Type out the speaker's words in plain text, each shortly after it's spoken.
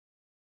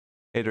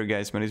Hey there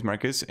guys, my name is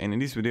Marcus, and in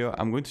this video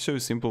I'm going to show you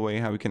a simple way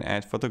how you can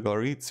add photo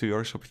gallery to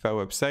your Shopify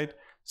website.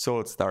 So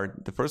let's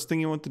start. The first thing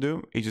you want to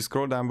do is just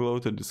scroll down below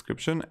to the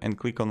description and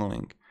click on the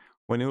link.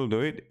 When you will do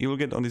it, you will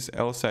get on this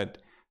L-Site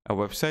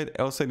website.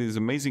 L-Site is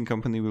an amazing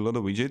company with a lot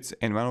of widgets,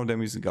 and one of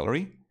them is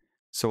gallery.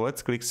 So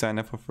let's click sign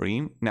up for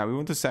free. Now we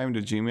want to sign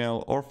with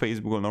Gmail or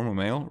Facebook or normal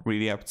mail,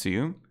 really up to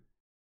you.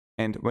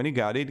 And when you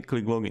got it,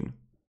 click login.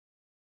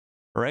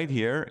 Right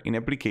here in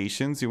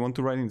applications, you want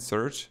to write in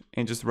search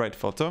and just write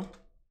photo.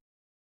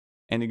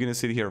 And you're gonna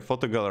see here,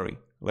 photo gallery.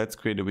 Let's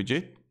create a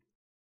widget.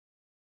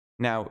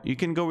 Now you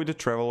can go with the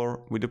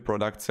traveler, with the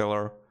product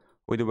seller,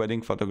 with the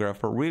wedding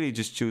photographer. Really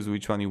just choose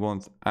which one you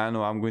want. I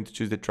know I'm going to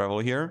choose the travel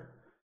here.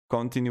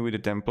 Continue with the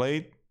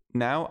template.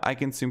 Now I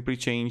can simply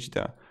change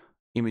the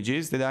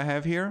images that I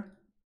have here.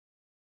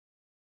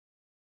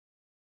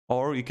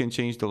 Or you can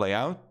change the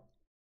layout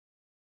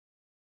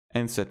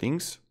and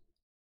settings.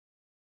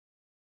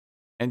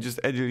 And just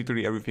edit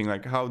literally everything,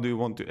 like how do you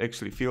want to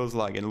actually feels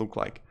like and look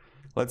like.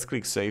 Let's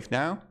click save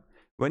now.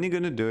 When you're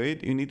gonna do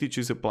it, you need to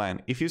choose a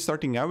plan. If you're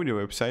starting out with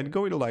your website,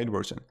 go with the light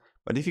version.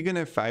 But if you're gonna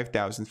have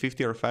 5,000,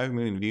 50 or 5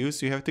 million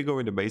views, you have to go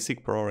with the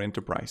basic, pro or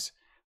enterprise.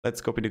 Let's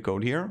copy the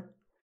code here.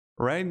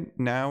 Right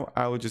now,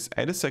 I will just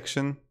add a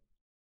section,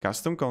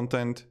 custom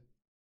content,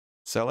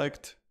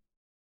 select.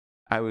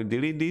 I will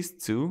delete these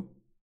two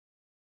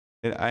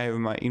that I have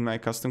in my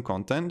custom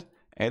content,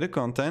 add a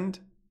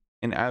content,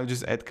 and I'll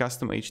just add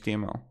custom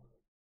HTML.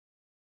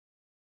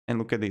 And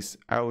look at this,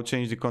 I will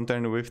change the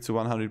container width to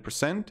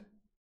 100%.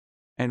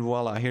 And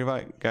voila, here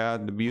I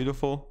got the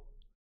beautiful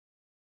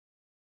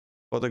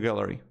photo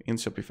gallery in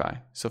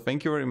Shopify. So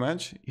thank you very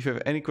much. If you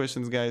have any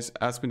questions, guys,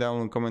 ask me down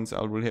in the comments.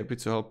 I'll be really happy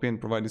to help you and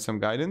provide you some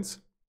guidance.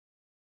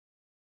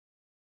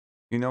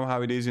 You know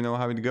how it is, you know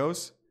how it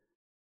goes.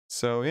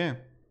 So yeah.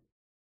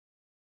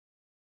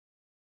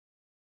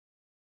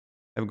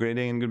 Have a great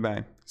day and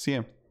goodbye. See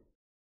ya.